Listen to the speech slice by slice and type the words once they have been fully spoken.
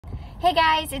Hey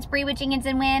guys, it's Bree with Jenkins &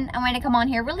 Wynn. I'm going to come on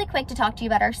here really quick to talk to you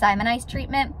about our Simoniz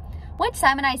treatment. What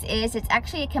Simoniz is, it's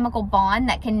actually a chemical bond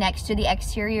that connects to the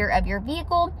exterior of your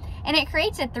vehicle, and it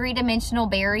creates a three-dimensional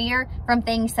barrier from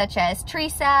things such as tree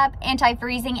sap,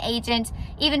 anti-freezing agent,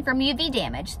 even from UV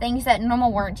damage, things that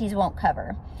normal warranties won't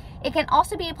cover. It can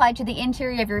also be applied to the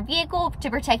interior of your vehicle to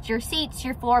protect your seats,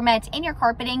 your floor mats, and your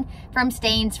carpeting from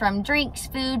stains from drinks,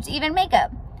 foods, even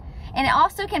makeup. And it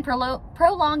also can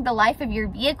prolong the life of your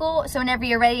vehicle, so whenever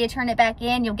you're ready to turn it back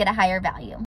in, you'll get a higher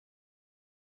value.